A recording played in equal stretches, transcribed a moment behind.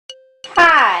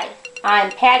Hi, I'm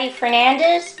Patty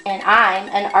Fernandez and I'm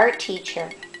an art teacher.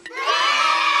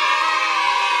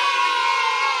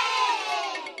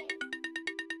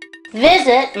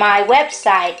 Visit my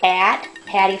website at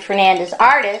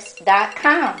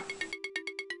pattyfernandezartist.com.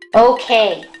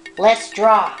 Okay, let's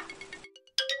draw.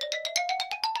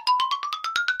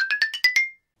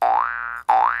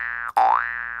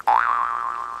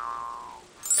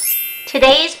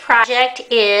 Today's project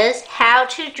is how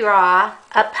to draw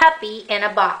a puppy in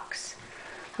a box.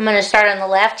 I'm going to start on the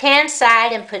left-hand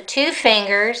side and put 2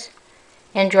 fingers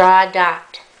and draw a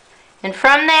dot. And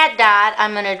from that dot,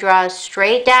 I'm going to draw a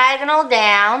straight diagonal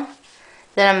down.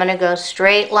 Then I'm going to go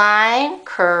straight line,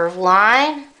 curve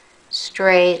line,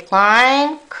 straight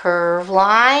line, curve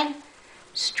line,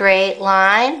 straight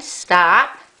line,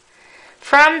 stop.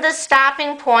 From the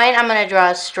stopping point, I'm going to draw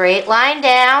a straight line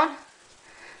down.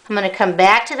 I'm going to come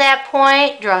back to that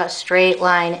point, draw a straight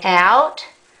line out.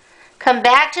 Come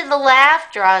back to the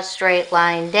left, draw a straight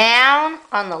line down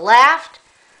on the left,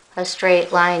 a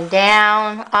straight line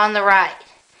down on the right.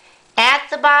 At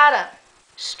the bottom,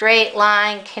 straight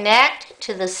line connect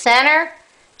to the center,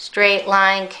 straight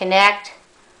line connect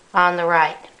on the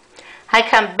right. I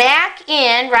come back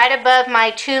in right above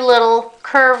my 2 little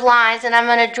curved lines and I'm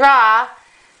going to draw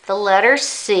the letter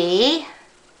C.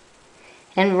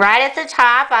 And right at the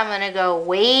top, I'm going to go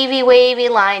wavy, wavy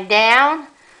line down,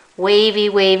 wavy,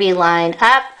 wavy line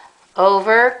up,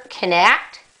 over,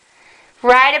 connect.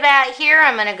 Right about here,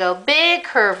 I'm going to go big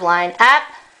curve line up,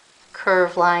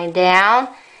 curve line down,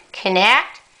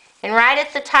 connect. And right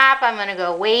at the top, I'm going to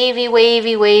go wavy,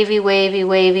 wavy, wavy, wavy,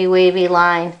 wavy, wavy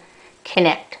line,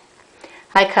 connect.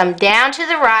 I come down to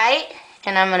the right,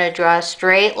 and I'm going to draw a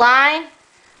straight line,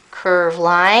 curve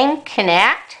line,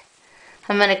 connect.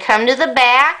 I'm going to come to the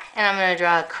back and I'm going to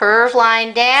draw a curved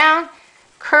line down,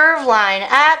 curved line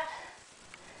up,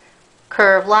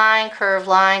 curved line, curved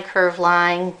line, curved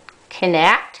line,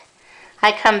 connect.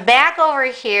 I come back over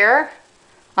here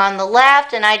on the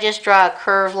left and I just draw a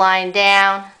curved line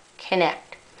down,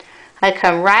 connect. I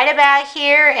come right about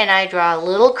here and I draw a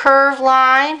little curved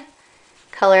line,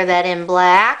 color that in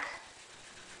black.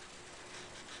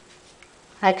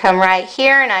 I come right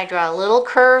here and I draw a little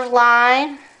curved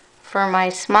line for my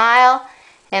smile,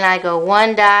 and I go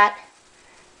 1 dot,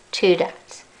 2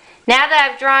 dots. Now that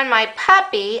I've drawn my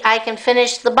puppy, I can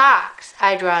finish the box.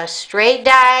 I draw a straight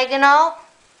diagonal,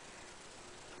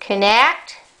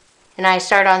 connect, and I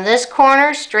start on this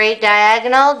corner, straight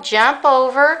diagonal, jump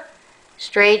over,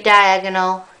 straight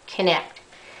diagonal, connect.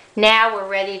 Now we're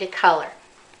ready to color.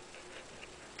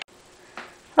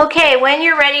 Okay, when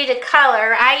you're ready to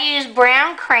color, I use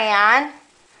brown crayon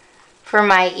for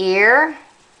my ear.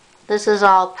 This is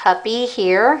all puppy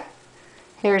here.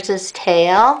 Here's his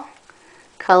tail.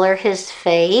 Color his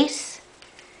face.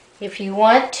 If you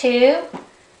want to,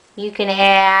 you can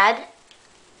add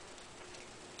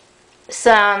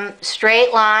some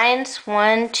straight lines.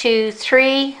 1, 2,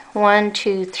 3, 1,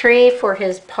 2, 3 for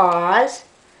his paws.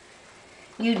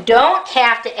 You don't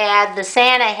have to add the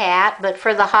Santa hat, but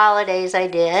for the holidays I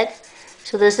did.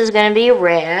 So this is going to be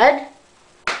red.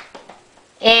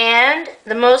 And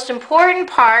the most important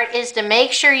part is to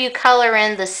make sure you color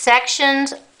in the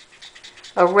sections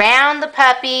around the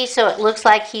puppy so it looks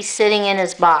like he's sitting in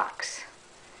his box.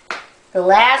 The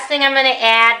last thing I'm going to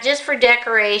add, just for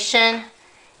decoration,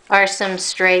 are some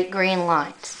straight green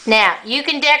lines. Now, you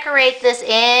can decorate this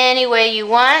any way you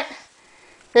want.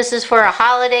 This is for a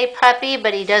holiday puppy,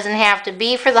 but he doesn't have to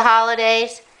be for the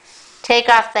holidays. Take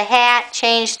off the hat,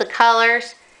 change the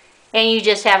colors, and you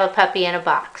just have a puppy in a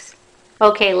box.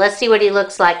 Okay, let's see what he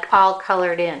looks like all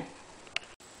colored in.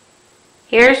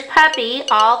 Here's Puppy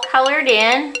all colored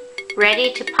in,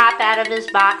 ready to pop out of his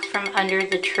box from under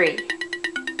the tree.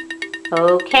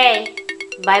 Okay,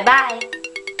 bye-bye.